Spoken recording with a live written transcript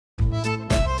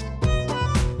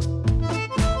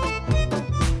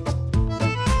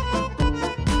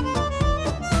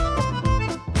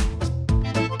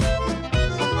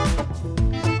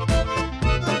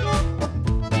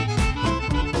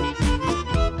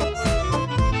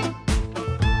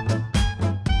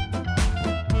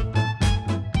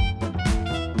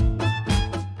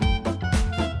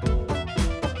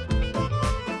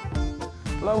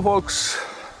Hello folks,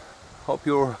 hope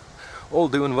you're all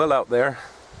doing well out there.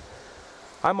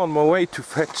 I'm on my way to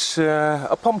fetch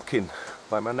a pumpkin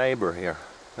by my neighbor here,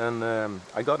 and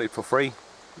I got it for free.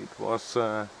 It was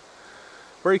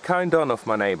very kind done of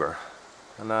my neighbor,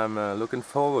 and I'm looking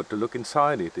forward to look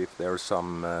inside it if there's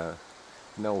some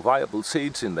viable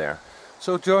seeds in there.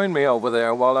 So join me over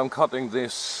there while I'm cutting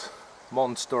this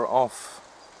monster off.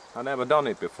 I've never done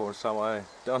it before, so I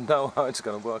don't know how it's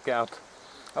gonna work out.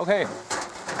 Okay.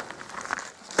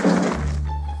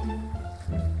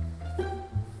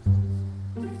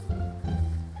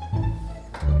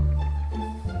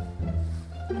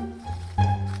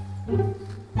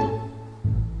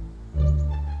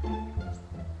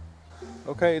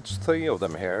 Okay, it's 3 of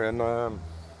them here, and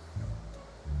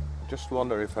just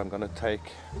wonder if I'm gonna take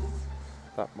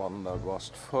that one that was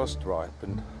first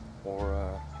ripened,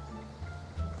 or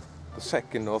the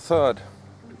second or third,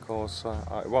 because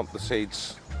I want the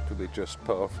seeds to be just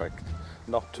perfect,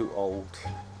 not too old,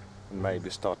 and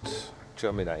maybe start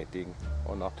germinating,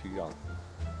 or not too young.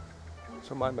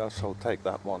 So maybe I'll take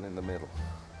that one in the middle.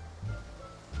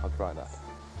 I'll try that.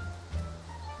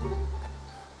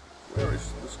 Where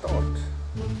is the start?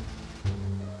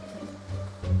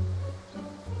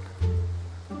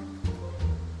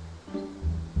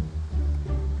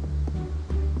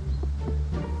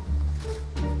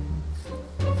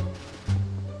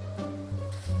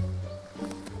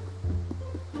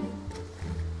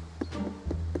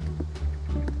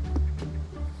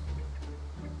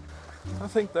 I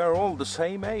think they're all the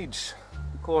same age,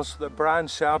 because they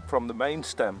branch out from the main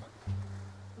stem,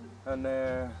 and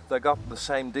they got the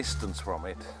same distance from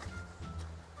it.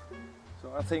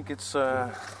 So I think it's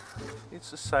the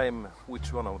same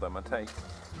which one of them I take.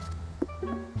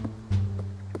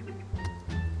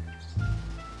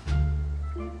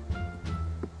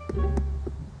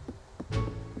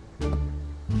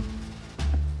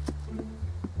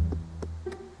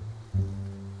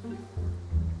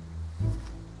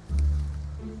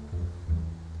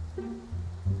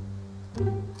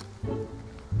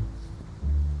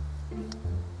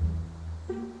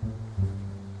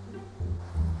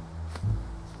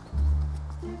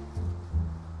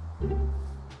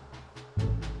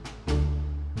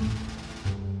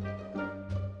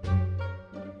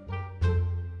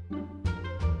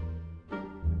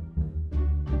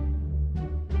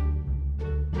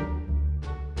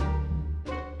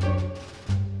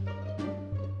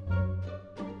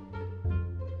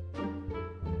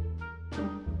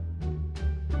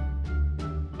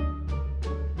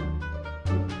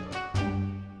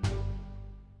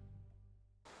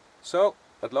 So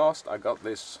at last I got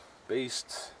this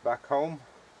beast back home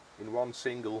in one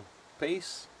single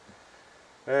piece.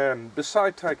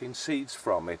 Beside taking seeds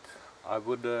from it, I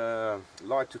would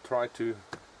like to try to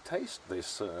taste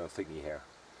this thingy here,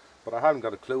 but I haven't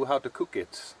got a clue how to cook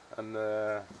it, and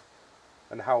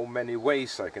how many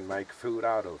ways I can make food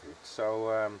out of it.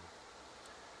 So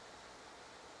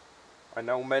I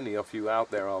know many of you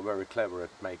out there are very clever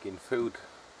at making food,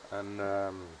 and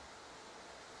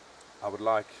I would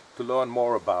like to learn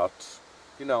more about,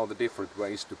 the different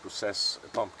ways to process a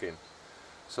pumpkin.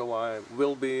 So I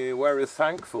will be very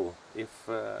thankful if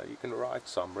you can write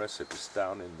some recipes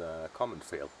down in the comment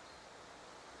field.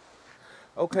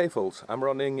 Okay folks, I'm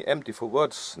running empty for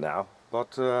words now,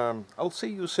 but I'll see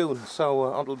you soon.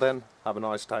 So until then, have a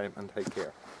nice time and take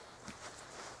care.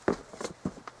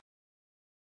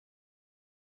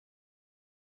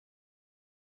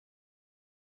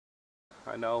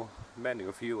 I know many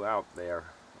of you out there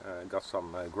got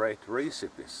some great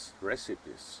recipes.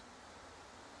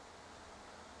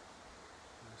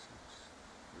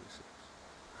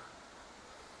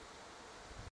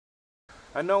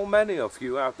 I know many of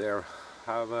you out there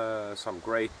have some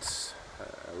great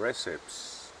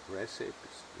recipes.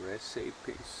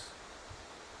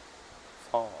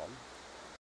 Farm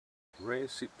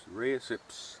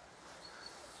recipes.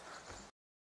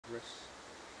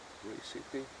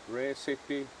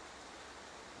 Recipe.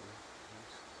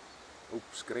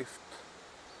 Uppskrift.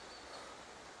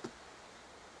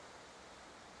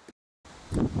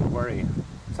 Very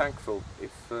thankful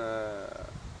if you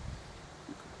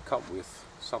could come with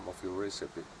some of your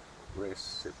recipes.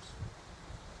 Recipes.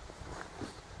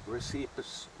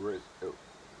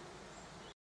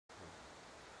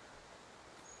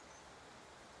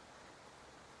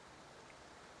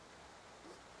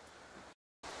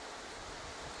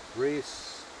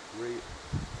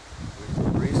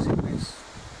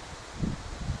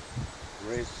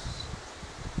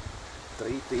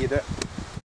 Drit i det.